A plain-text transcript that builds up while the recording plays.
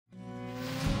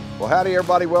Well, howdy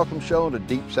everybody, welcome to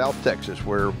Deep South Texas,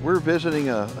 where we're visiting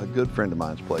a good friend of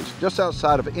mine's place just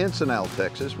outside of Ensenada,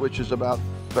 Texas, which is about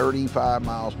 35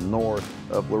 miles north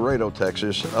of Laredo,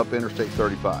 Texas, up Interstate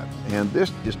 35. And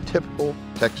this is typical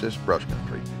Texas brush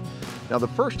country. Now, the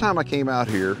first time I came out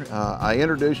here, I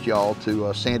introduced y'all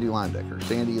to Sandra Leyendecker.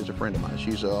 Sandy is a friend of mine.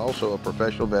 She's also a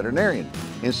professional veterinarian.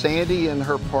 And Sandy and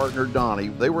her partner, Donnie,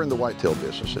 they were in the whitetail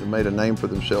business and made a name for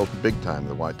themselves big time in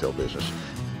the whitetail business.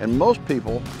 And most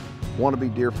people want to be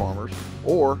deer farmers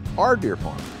or are deer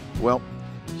farmers. Well,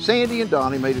 Sandy and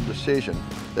Donnie made a decision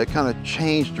that kind of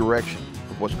changed direction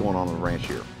of what's going on the ranch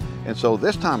here. And so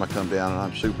this time I come down and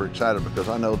I'm super excited because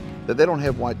I know that they don't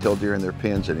have whitetail deer in their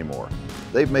pens anymore.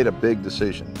 They've made a big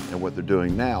decision, and what they're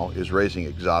doing now is raising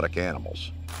exotic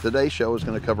animals. Today's show is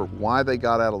going to cover why they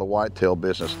got out of the whitetail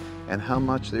business and how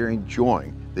much they're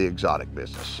enjoying the exotic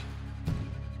business.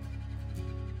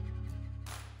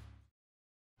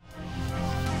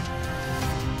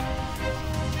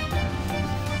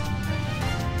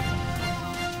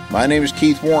 My name is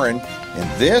Keith Warren,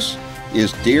 and this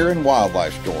is Deer and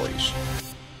Wildlife Stories.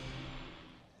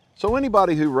 So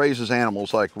anybody who raises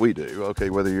animals like we do, okay,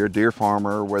 whether you're a deer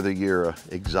farmer or whether you're an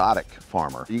exotic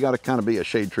farmer, you got to kind of be a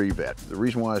shade tree vet. The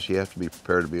reason why is you have to be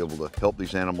prepared to be able to help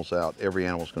these animals out. Every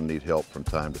animal's going to need help from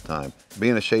time to time.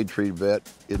 Being a shade tree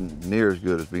vet isn't near as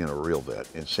good as being a real vet,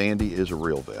 and Sandy is a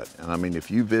real vet. And I mean,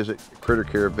 if you visit Critter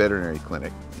Care Veterinary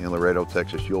Clinic in Laredo,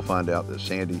 Texas, you'll find out that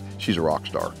Sandy, she's a rock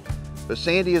star. But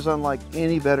Sandy is unlike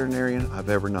any veterinarian I've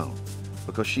ever known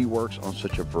because she works on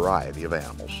such a variety of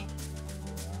animals.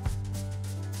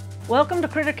 Welcome to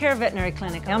Critter Care Veterinary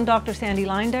Clinic. I'm Dr. Sandra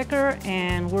Leyendecker,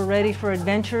 and we're ready for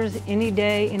adventures any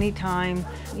day, anytime.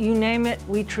 You name it,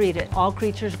 we treat it. All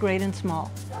creatures great and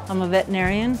small. I'm a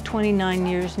veterinarian, 29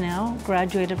 years now,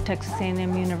 graduate of Texas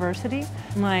A&M University.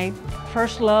 My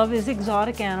first love is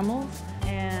exotic animals,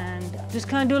 and just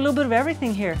kind of do a little bit of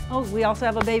everything here. Oh, we also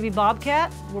have a baby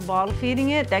bobcat. We're bottle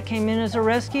feeding it. That came in as a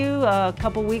rescue. A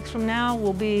couple weeks from now,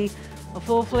 we'll be a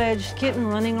full-fledged kitten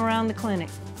running around the clinic.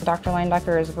 Dr.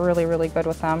 Leyendecker is really, really good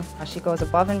with them. She goes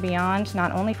above and beyond,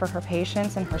 not only for her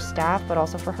patients and her staff, but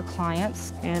also for her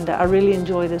clients. And I really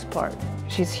enjoy this part.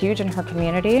 She's huge in her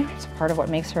community. It's part of what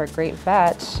makes her a great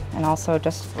vet, and also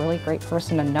just a really great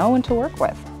person to know and to work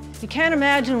with. You can't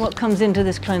imagine what comes into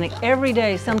this clinic. Every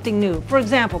day, something new. For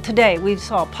example, today we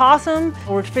saw a possum.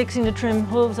 We're fixing to trim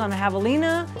hooves on a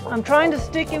javelina. I'm trying to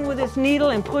stick him with this needle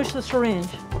and push the syringe.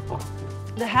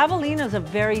 The javelina is a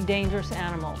very dangerous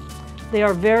animal. They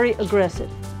are very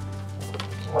aggressive.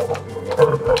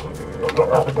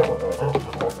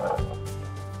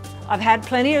 I've had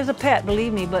plenty as a pet,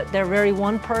 believe me, but they're very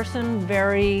one person,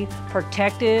 very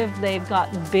protective. They've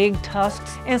got big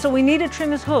tusks, and so we need to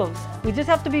trim his hooves. We just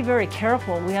have to be very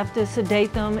careful. We have to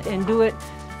sedate them and do it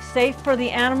safe for the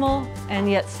animal and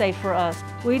yet safe for us.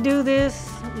 We do this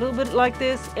a little bit like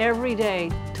this every day.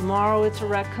 Tomorrow it's a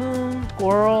raccoon,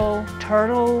 squirrel,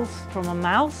 turtles, from a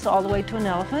mouse all the way to an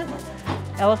elephant.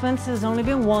 Elephants has only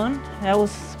been one. That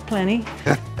was plenty.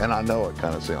 And I know it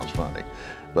kind of sounds funny,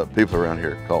 but people around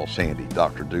here call Sandy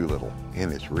Dr. Dolittle,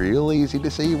 and it's real easy to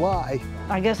see why.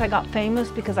 I guess I got famous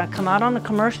because I come out on the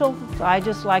commercial, so I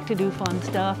just like to do fun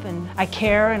stuff, and I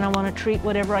care and I want to treat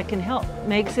whatever I can help.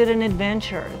 Makes it an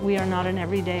adventure. We are not an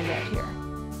everyday vet here.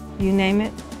 You name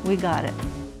it, we got it.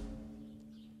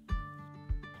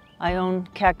 I own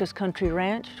Cactus Country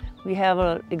Ranch. We have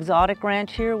an exotic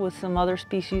ranch here with some other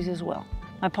species as well.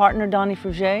 My partner, Donnie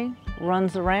Fruget,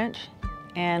 runs the ranch,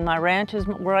 and my ranch is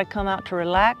where I come out to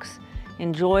relax,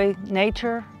 enjoy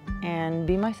nature, and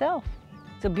be myself.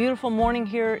 It's a beautiful morning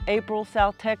here, April,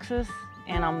 South Texas,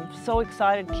 and I'm so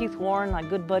excited. Keith Warren, my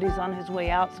good buddy's on his way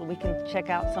out, so we can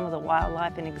check out some of the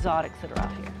wildlife and exotics that are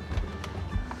out here.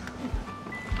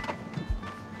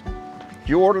 Did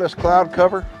you order this cloud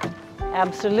cover?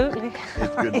 Absolutely.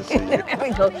 It's good to see you. There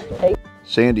we go. Hey.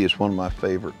 Sandy is one of my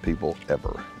favorite people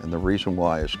ever, and the reason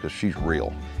why is because she's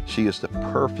real. She is the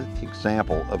perfect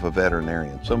example of a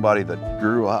veterinarian, somebody that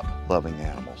grew up loving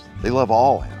animals. They love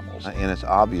all animals, and it's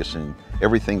obvious in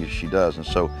everything that she does. And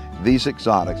so these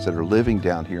exotics that are living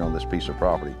down here on this piece of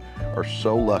property are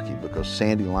so lucky because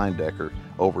Sandra Leyendecker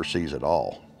oversees it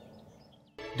all.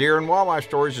 Deer and Wildlife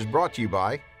Stories is brought to you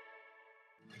by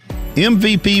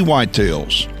MVP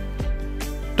Whitetails,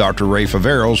 Dr. Ray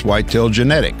Favero's Whitetail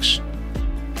Genetics,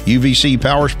 UVC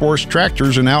Power Sports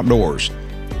Tractors and Outdoors,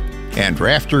 and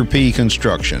Rafter P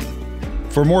Construction.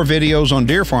 For more videos on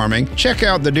deer farming, check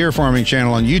out the Deer Farming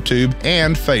channel on YouTube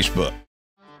and Facebook.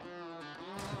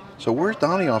 So where's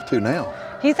Donnie off to now?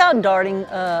 He's out darting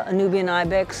a Nubian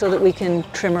ibex so that we can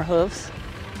trim her hooves.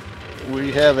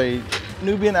 We have a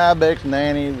Nubian ibex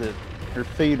nanny that Her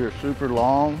feet are super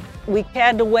long. We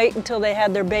had to wait until they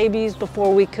had their babies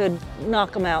before we could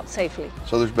knock them out safely.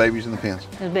 So there's babies in the pens?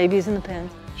 There's babies in the pens.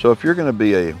 So if you're going to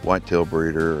be a whitetail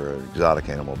breeder or an exotic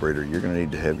animal breeder, you're going to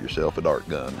need to have yourself a dart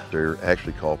gun. They're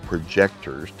actually called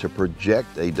projectors to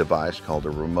project a device called a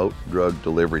remote drug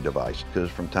delivery device,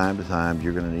 because from time to time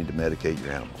you're going to need to medicate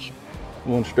your animals.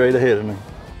 One straight ahead of me.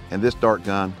 And this dart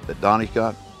gun that Donnie's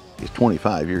got is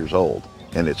 25 years old,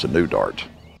 and it's a new dart.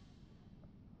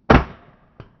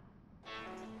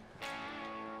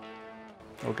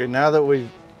 Okay, now that we've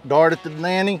darted the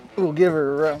nanny, we'll give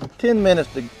her around 10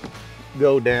 minutes to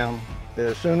go down.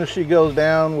 As soon as she goes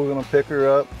down, we're gonna pick her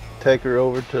up, take her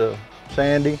over to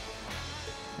Sandy,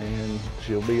 and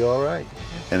she'll be all right.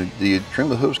 And do you trim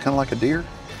the hooves kind of like a deer?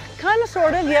 Kind of,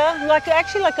 sort of, yeah.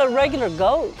 Actually like a regular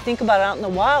goat. Think about it out in the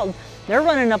wild. They're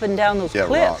running up and down those cliffs.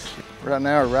 Rocks. Right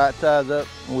now, her right side's up,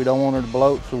 and we don't want her to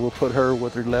bloat, so we'll put her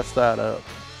with her left side up.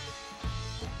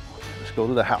 Let's go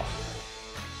to the house.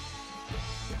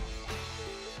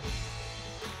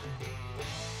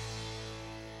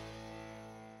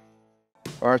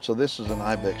 All right, so this is an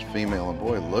ibex female, and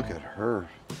boy, look at her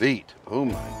feet. Oh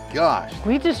my gosh.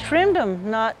 We just trimmed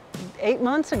them not 8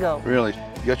 months ago. Really?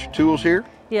 You got your tools here?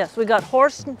 Yes, we got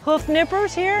horse hoof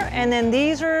nippers here, and then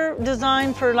these are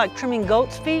designed for like trimming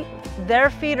goats' feet. Their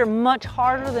feet are much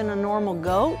harder than a normal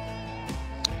goat.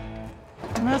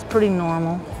 And that's pretty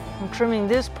normal. I'm trimming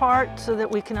this part so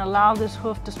that we can allow this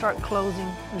hoof to start closing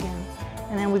again.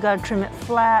 And then we gotta trim it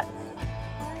flat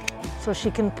so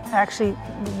she can actually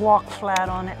walk flat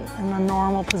on it in a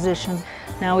normal position.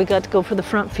 Now we got to go for the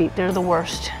front feet. They're the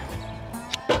worst.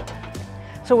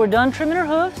 So we're done trimming her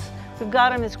hoofs. We've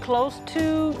got them as close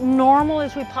to normal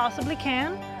as we possibly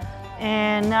can.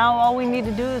 And now all we need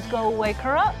to do is go wake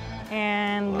her up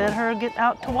and let her get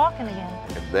out to walking again.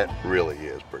 And that really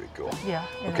is pretty cool. Yeah.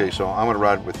 Okay, so I'm gonna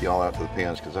ride with y'all out to the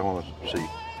pens because I want to see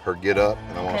her get up,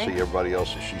 and I want to Okay. see everybody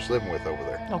else that she's living with over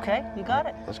there. Okay, you got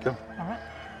it. Let's go. All right.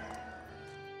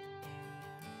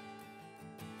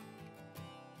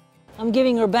 I'm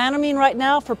giving her Banamine right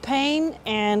now for pain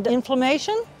and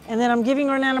inflammation, and then I'm giving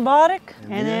her an antibiotic,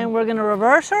 and then we're gonna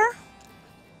reverse her.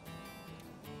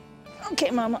 Okay,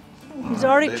 Mama. She's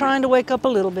already trying to wake up a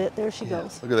little bit. There she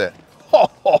goes. Look at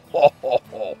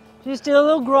that. She's still a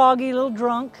little groggy, a little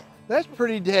drunk. That's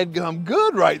pretty dadgum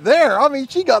good right there. I mean,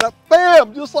 she got up,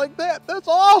 bam, just like that. That's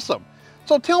awesome.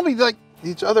 So tell me, like,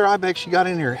 these other ibex you got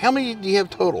in here, how many do you have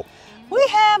total? We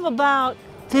have about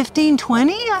 15,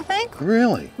 20, I think.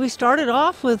 Really? We started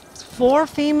off with 4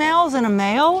 females and a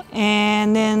male,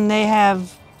 and then they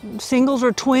have singles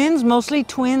or twins, mostly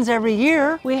twins every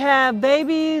year. We have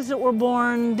babies that were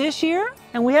born this year,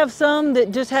 and we have some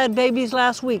that just had babies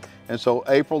last week. And so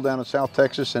April down in South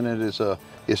Texas, and it is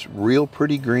it's real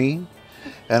pretty green.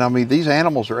 And I mean, these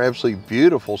animals are absolutely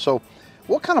beautiful. So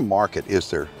what kind of market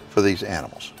is there for these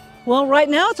animals? Well, right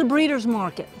now it's a breeder's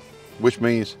market. Which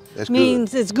means it's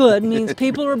Means good. it's good, means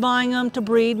people are buying them to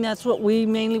breed, and that's what we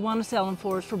mainly want to sell them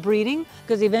for, is for breeding,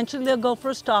 because eventually they'll go for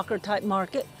a stalker type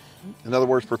market. In other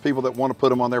words, for people that want to put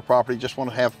them on their property, just want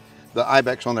to have the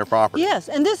ibex on their property. Yes,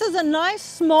 and this is a nice,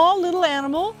 small little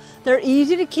animal. They're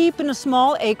easy to keep in a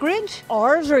small acreage.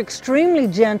 Ours are extremely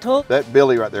gentle. That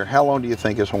Billy right there, how long do you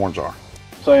think his horns are?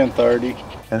 Saying 30.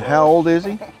 And how old is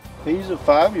he? He's a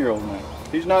 5-year-old now.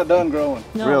 He's not done growing.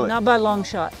 No, Really? not by a long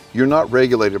shot. You're not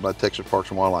regulated by Texas Parks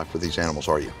and Wildlife for these animals,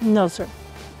 are you? No, sir.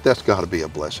 That's got to be a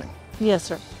blessing. Yes,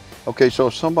 sir. Okay, so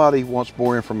if somebody wants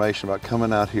more information about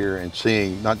coming out here and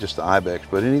seeing not just the ibex,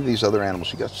 but any of these other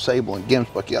animals, you got sable and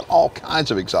gemsbuck, you got all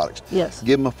kinds of exotics. Yes.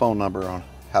 Give them a phone number on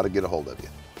how to get a hold of you.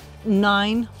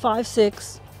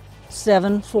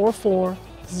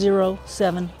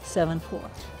 956-744-0774.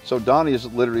 So Donnie is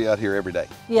literally out here every day.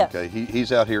 Yeah. Okay,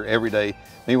 he's out here every day.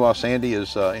 Meanwhile, Sandy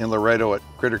is in Laredo at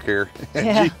Critter Care, and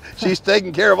Yeah. she's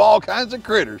taking care of all kinds of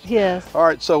critters. Yes. All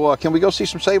right, so can we go see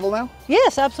some sable now?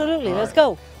 Yes, absolutely. Let's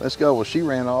go. Let's go. Well, she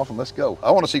ran off, and let's go. I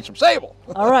want to see some sable.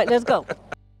 All right, let's go.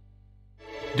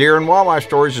 Deer and Wildlife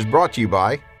Stories is brought to you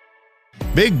by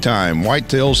Big Time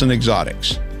Whitetails and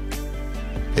Exotics,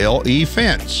 LE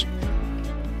Fence,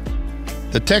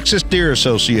 the Texas Deer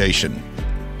Association,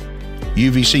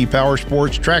 UVC Power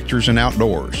Sports Tractors and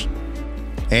Outdoors,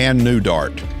 and New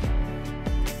Dart.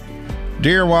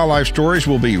 Deer and Wildlife Stories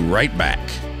will be right back.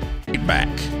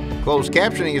 Closed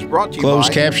captioning is brought to you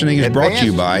Closed captioning is brought to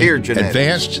you by Deer Genetics.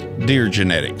 Advanced Deer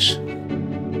Genetics.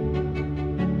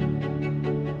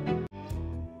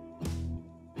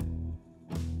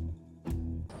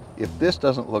 If this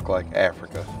doesn't look like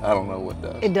Africa, I don't know what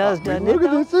does. It does, I mean, doesn't it, Look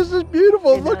at though? this. This is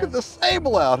beautiful. It Look does. at the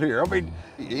sable out here. I mean,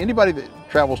 anybody that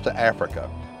travels to Africa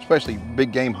especially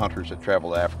big game hunters that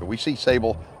travel to Africa. We see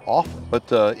sable often, but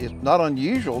it's not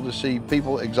unusual to see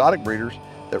people, exotic breeders,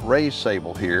 that raise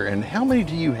sable here. And how many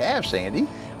do you have, Sandy?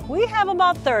 We have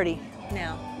about 30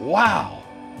 now. Wow.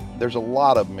 There's a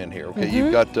lot of them in here. Okay,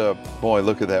 you've got, boy,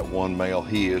 look at that one male.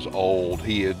 He is old.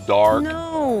 He is dark.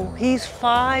 No, he's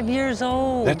 5 years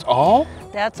old. That's all?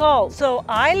 That's all. So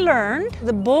I learned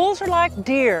the bulls are like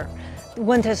deer.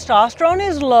 When testosterone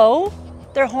is low,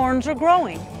 their horns are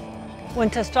growing. When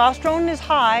testosterone is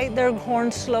high, their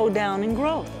horns slow down in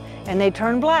growth and they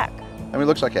turn black. I mean, it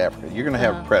looks like Africa. You're going to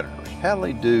have predators. How do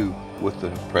they do with the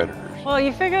predators? Well,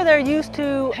 you figure they're used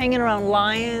to hanging around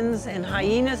lions and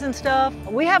hyenas and stuff.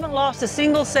 We haven't lost a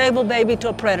single sable baby to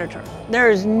a predator. There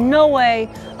is no way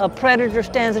a predator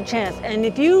stands a chance. And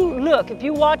if you look, if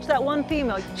you watch that one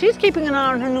female, she's keeping an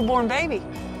eye on her newborn baby.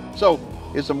 So,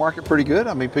 is the market pretty good?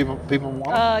 I mean, people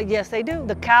want them? Yes, they do.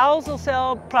 The cows will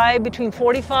sell probably between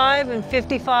 $45,000 and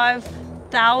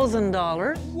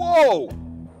 $55,000. Whoa!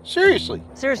 Seriously?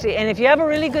 Seriously, and if you have a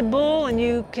really good bull and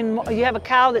you have a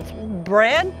cow that's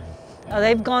bred,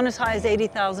 they've gone as high as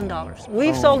 $80,000.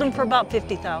 We've sold them for about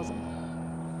 $50,000.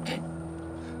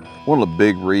 One of the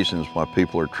big reasons why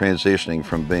people are transitioning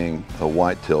from being a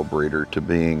whitetail breeder to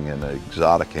being an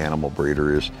exotic animal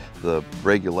breeder is the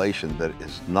regulation that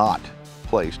is not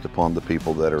placed upon the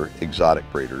people that are exotic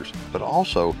breeders, but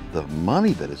also the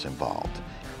money that is involved.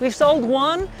 We've sold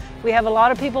one. We have a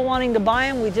lot of people wanting to buy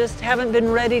them. We just haven't been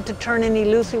ready to turn any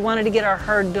loose. We wanted to get our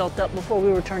herd built up before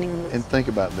we were turning them loose. And think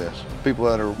about this. People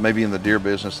that are maybe in the deer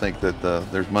business think that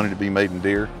there's money to be made in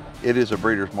deer. It is a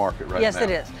breeder's market right now. Yes, it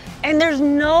is. And there's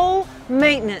no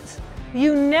maintenance.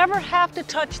 You never have to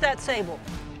touch that sable.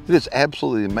 It is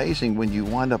absolutely amazing when you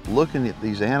wind up looking at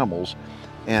these animals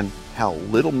and how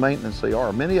little maintenance they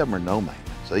are. Many of them are no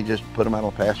maintenance. They just put them out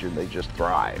on pasture and they just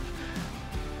thrive.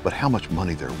 But how much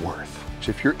money they're worth. So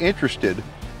if you're interested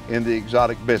in the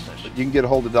exotic business, you can get a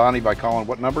hold of Donnie by calling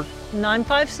what number?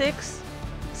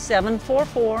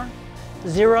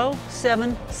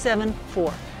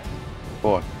 956-744-0774.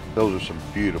 Boy, those are some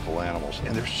beautiful animals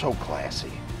and they're so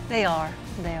classy. They are,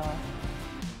 they are.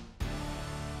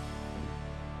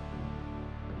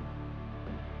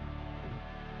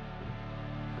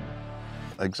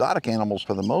 Exotic animals,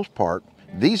 for the most part,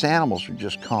 these animals are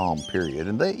just calm, period.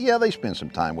 And they spend some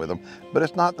time with them, but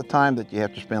it's not the time that you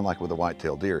have to spend like with a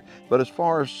white-tailed deer. But as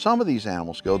far as some of these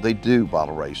animals go, they do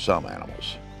bottle raise some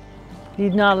animals.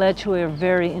 These Nalechwe are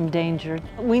very endangered.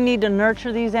 We need to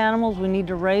nurture these animals, we need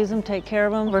to raise them, take care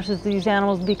of them, versus these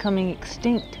animals becoming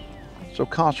extinct. So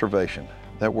conservation,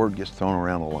 that word gets thrown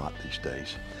around a lot these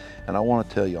days. And I want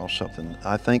to tell y'all something.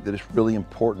 I think that it's really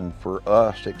important for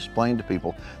us to explain to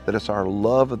people that it's our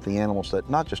love of the animals that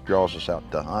not just draws us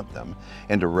out to hunt them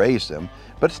and to raise them,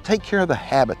 but to take care of the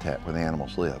habitat where the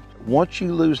animals live. Once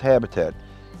you lose habitat,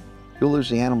 you'll lose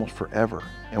the animals forever.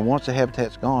 And once the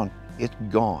habitat's gone, it's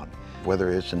gone. Whether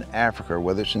it's in Africa or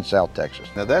whether it's in South Texas.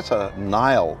 Now that's a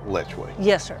Nile Lechwe.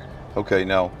 Yes, sir. Okay,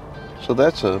 now, so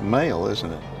that's a male,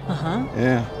 isn't it? Uh-huh.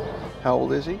 Yeah. How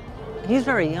old is he? He's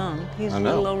very young. He's a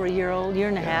little over a year old, year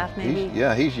and a half maybe.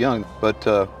 He's young,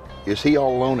 but is he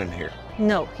all alone in here?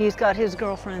 No, he's got his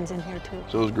girlfriends in here too.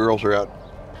 So those girls are out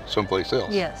someplace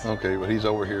else? Yes. Okay, but he's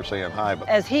over here saying hi. But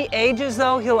as he ages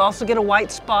though, he'll also get a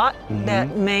white spot.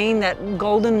 That mane, that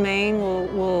golden mane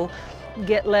will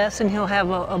get less and he'll have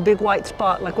a big white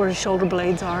spot like where his shoulder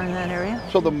blades are in that area.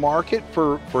 So the market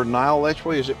for Nile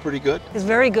Lechwe, is it pretty good? It's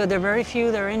very good. They're very few.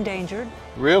 They're endangered.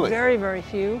 Really? Very, very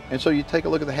few. And so you take a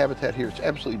look at the habitat here. It's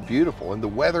absolutely beautiful and the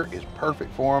weather is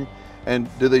perfect for them. And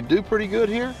do they do pretty good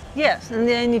here? Yes, and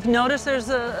then you've noticed there's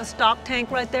a stock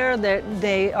tank right there.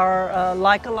 They are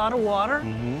like a lot of water.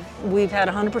 We've had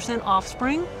 100%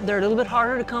 offspring. They're a little bit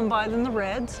harder to come by than the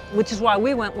reds, which is why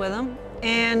we went with them.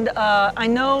 And I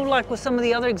know, like with some of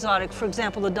the other exotics, for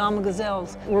example, the Dama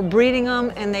gazelles, we're breeding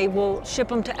them and they will ship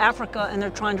them to Africa and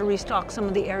they're trying to restock some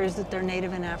of the areas that they're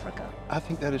native in Africa. I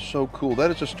think that is so cool.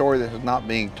 That is a story that is not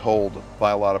being told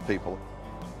by a lot of people.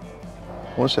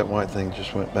 What's that white thing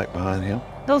just went back behind him?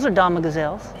 Those are Dama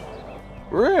gazelles.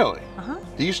 Really? Uh-huh.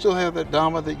 Do you still have that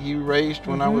Dama that you raised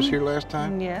when I was here last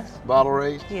time? Yes. Bottle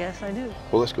raised? Yes, I do.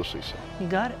 Well, let's go see some. You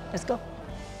got it. Let's go.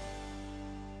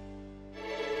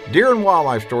 Deer and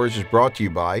Wildlife Stories is brought to you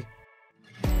by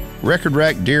Record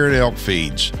Rack Deer and Elk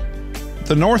Feeds,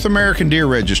 the North American Deer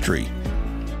Registry,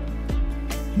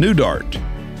 New Dart,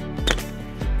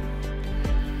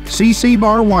 CC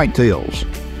Bar Whitetails,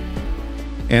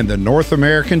 and the North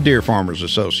American Deer Farmers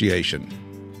Association.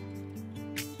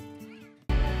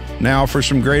 Now for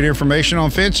some great information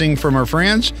on fencing from our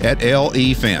friends at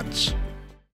LE Fence.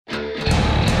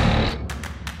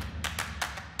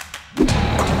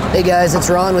 Hey guys, it's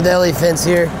Ron with LA Fence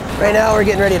here. Right now we're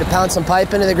getting ready to pound some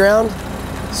pipe into the ground,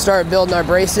 start building our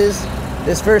braces.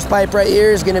 This first pipe right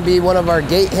here is gonna be one of our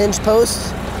gate hinge posts.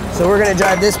 So we're gonna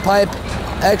drive this pipe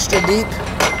extra deep.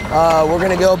 We're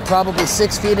gonna go probably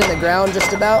 6 feet in the ground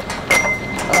just about.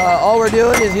 All we're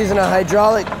doing is using a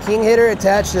hydraulic king hitter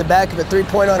attached to the back of a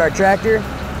 3-point on our tractor.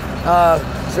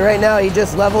 So right now he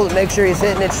just leveled to make sure he's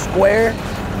hitting it square.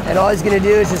 And all he's gonna do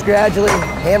is just gradually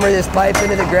hammer this pipe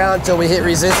into the ground until we hit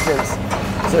resistance.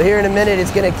 So here in a minute, it's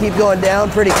gonna keep going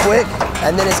down pretty quick,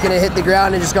 and then it's gonna hit the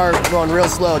ground and just start going real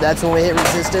slow. That's when we hit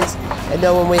resistance, and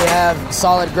then when we have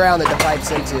solid ground that the pipe's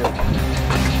into.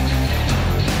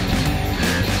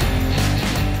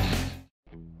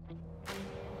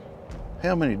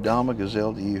 How many Dama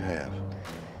gazelle do you have?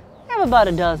 I have about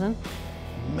a dozen.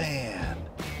 Man,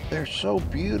 they're so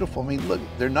beautiful. I mean, look,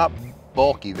 they're not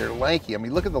bulky, they're lanky. I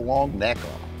mean, look at the long neck on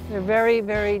them. They're very,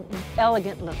 very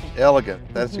elegant looking. Elegant,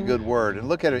 that's a good word. And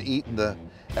look at it eating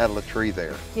out of the tree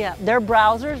there. Yeah, they're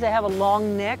browsers. They have a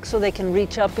long neck so they can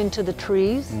reach up into the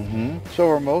trees. So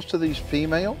are most of these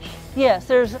females? Yes,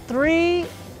 there's 3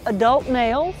 adult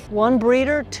males, 1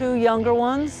 breeder, 2 younger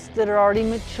ones that are already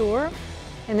mature.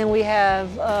 And then we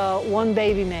have 1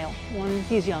 baby male,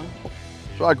 he's young.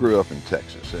 So I grew up in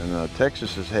Texas, and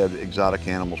Texas has had exotic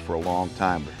animals for a long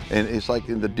time. And it's like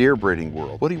in the deer breeding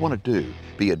world. What do you want to do?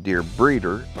 Be a deer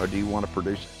breeder, or do you want to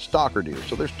produce stalker deer?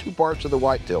 So there's 2 parts of the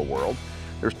whitetail world.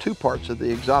 There's 2 parts of the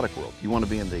exotic world. You want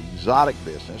to be in the exotic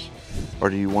business,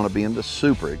 or do you want to be in the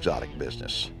super exotic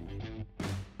business?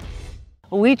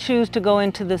 We choose to go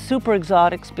into the super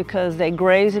exotics because they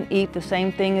graze and eat the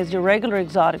same thing as your regular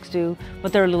exotics do,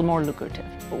 but they're a little more lucrative.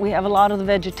 We have a lot of the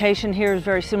vegetation here is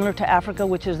very similar to Africa,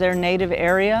 which is their native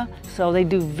area, so they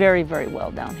do very, very well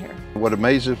down here. What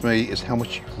amazes me is how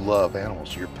much you love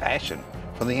animals, your passion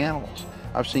for the animals.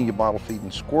 I've seen you bottle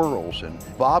feeding squirrels and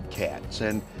bobcats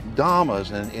and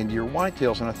damas and your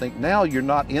whitetails, and I think now you're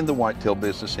not in the whitetail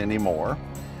business anymore,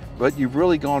 but you've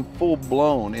really gone full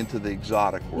blown into the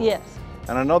exotic world. Yes.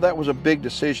 And I know that was a big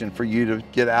decision for you to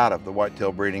get out of the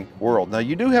whitetail breeding world. Now,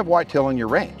 you do have whitetail on your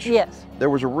ranch. Yes. There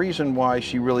was a reason why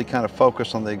she really kind of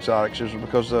focused on the exotics, is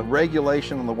because the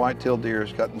regulation on the whitetail deer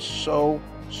has gotten so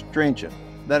stringent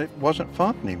that it wasn't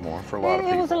fun anymore for a lot of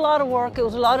people. It was a lot of work, it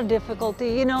was a lot of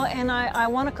difficulty, you know, and I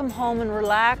want to come home and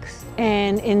relax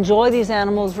and enjoy these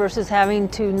animals versus having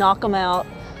to knock them out,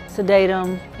 sedate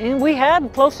them. And we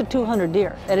had close to 200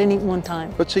 deer at any one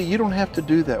time. But see, you don't have to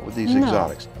do that with these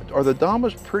exotics. Are the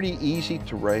damas pretty easy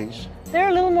to raise? They're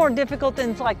a little more difficult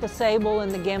than like the sable and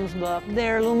the gemsbuck.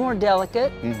 They're a little more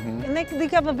delicate, and they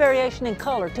have a variation in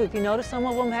color too. If you notice, some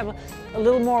of them have a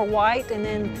little more white, and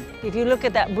then if you look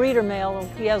at that breeder male,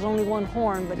 he has only 1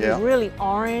 horn, but he's really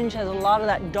orange, has a lot of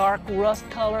that dark rust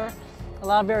color, a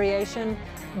lot of variation.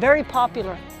 Very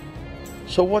popular.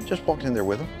 So what just walked in there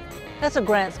with them? That's a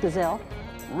Grant's gazelle.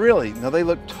 Really? Now they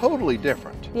look totally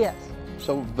different. Yes.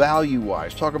 So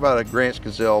value-wise, talk about a Grant's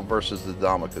gazelle versus the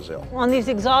Dama gazelle. On these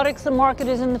exotics, the market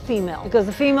is in the female because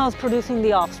the female is producing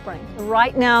the offspring.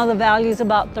 Right now, the value is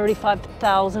about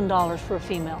 $35,000 for a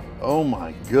female. Oh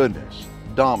my goodness.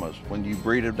 Damas, when you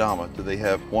breed a Dama, do they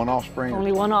have 1 offspring?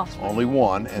 Only 1 offspring. Only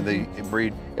 1, and they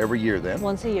breed every year then?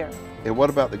 Once a year. And what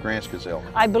about the Grant's gazelle?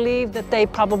 I believe that they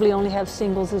probably only have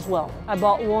singles as well. I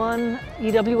bought 1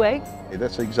 EWA.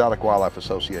 That's the Exotic Wildlife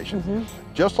Association.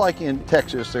 Just like in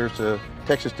Texas, there's the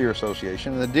Texas Deer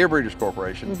Association and the Deer Breeders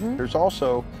Corporation. There's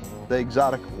also the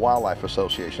Exotic Wildlife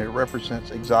Association. It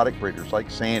represents exotic breeders like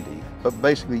Sandy. But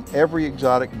basically every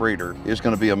exotic breeder is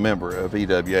going to be a member of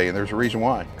EWA, and there's a reason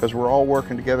why, because we're all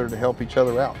working together to help each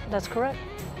other out. That's correct.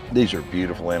 These are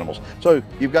beautiful animals. So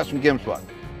you've got some gemsbuck.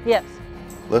 Yes.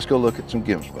 Let's go look at some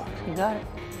gemsbuck. You got it.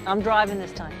 I'm driving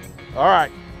this time. All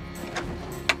right.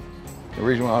 The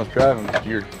reason why I was driving is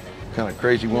you're kind of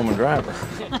crazy woman driver.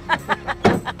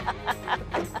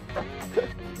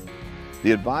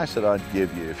 The advice that I'd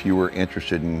give you if you were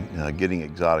interested in getting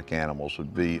exotic animals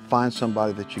would be find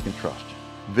somebody that you can trust.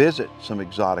 Visit some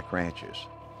exotic ranches.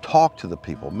 Talk to the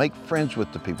people, make friends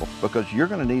with the people, because you're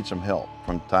going to need some help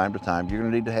from time to time. You're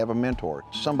going to need to have a mentor,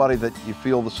 somebody that you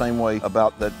feel the same way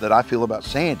about that I feel about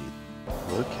Sandy.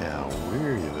 Look how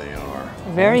weary they are.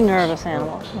 Very nervous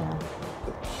animals. Yeah.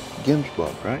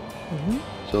 Gemsbuck, right?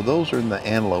 So those are in the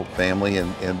antelope family,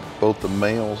 and both the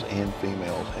males and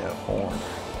females have horns.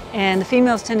 And the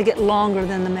females tend to get longer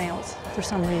than the males for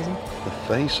some reason. The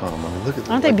face on them, I mean, look at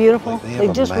them. Aren't they beautiful?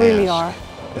 They just really are.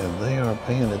 And they are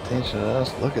paying attention to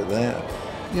us. Look at that.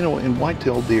 You know, in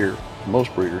whitetail deer,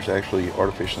 most breeders actually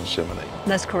artificially inseminate.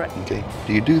 That's correct. Okay.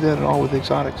 Do you do that at all with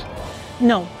exotics?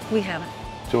 No, we haven't.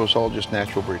 So it's all just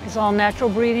natural breeding. It's all natural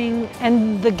breeding,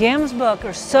 and the Gamsbuck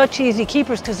are such easy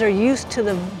keepers because they're used to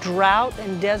the drought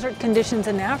and desert conditions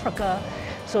in Africa.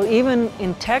 So even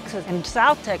in Texas, and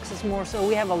South Texas more so,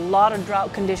 we have a lot of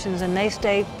drought conditions and they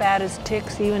stay fat as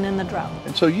ticks even in the drought.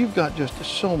 And so you've got just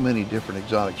so many different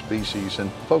exotic species.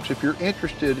 And folks, if you're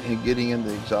interested in getting into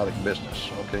the exotic business,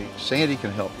 okay, Sandy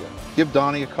can help you. Give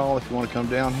Donnie a call if you want to come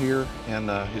down here, and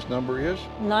his number is?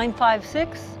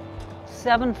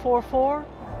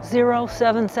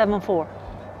 956-744-0774.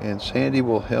 And Sandy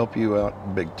will help you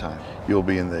out big time. You'll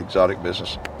be in the exotic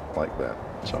business like that.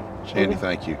 So, Sandy,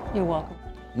 thank you. You're welcome.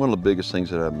 One of the biggest things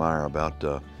that I admire about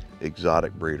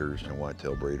exotic breeders and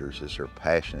whitetail breeders is their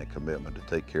passionate commitment to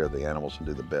take care of the animals and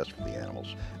do the best for the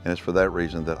animals. And it's for that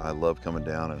reason that I love coming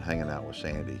down and hanging out with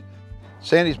Sandy.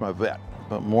 Sandy's my vet,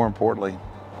 but more importantly,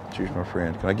 she's my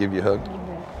friend. Can I give you a hug?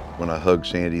 When I hug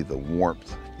Sandy, the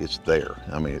warmth is there.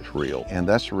 I mean, it's real. And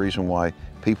that's the reason why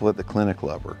people at the clinic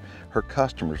love her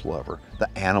customers love her, the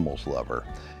animals love her,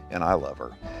 and I love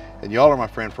her. And y'all are my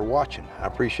friend for watching. I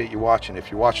appreciate you watching. If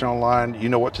you're watching online, you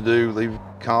know what to do. Leave a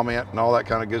comment and all that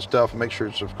kind of good stuff. And make sure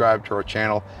to subscribe to our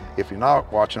channel. If you're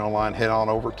not watching online, head on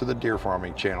over to the Deer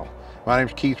Farming channel. My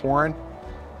name's Keith Warren,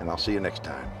 and I'll see you next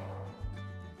time.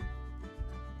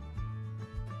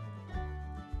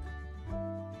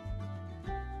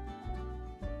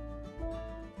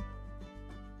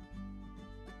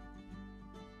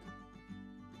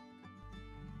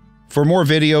 For more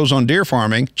videos on deer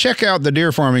farming, check out the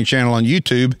Deer Farming channel on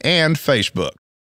YouTube and Facebook.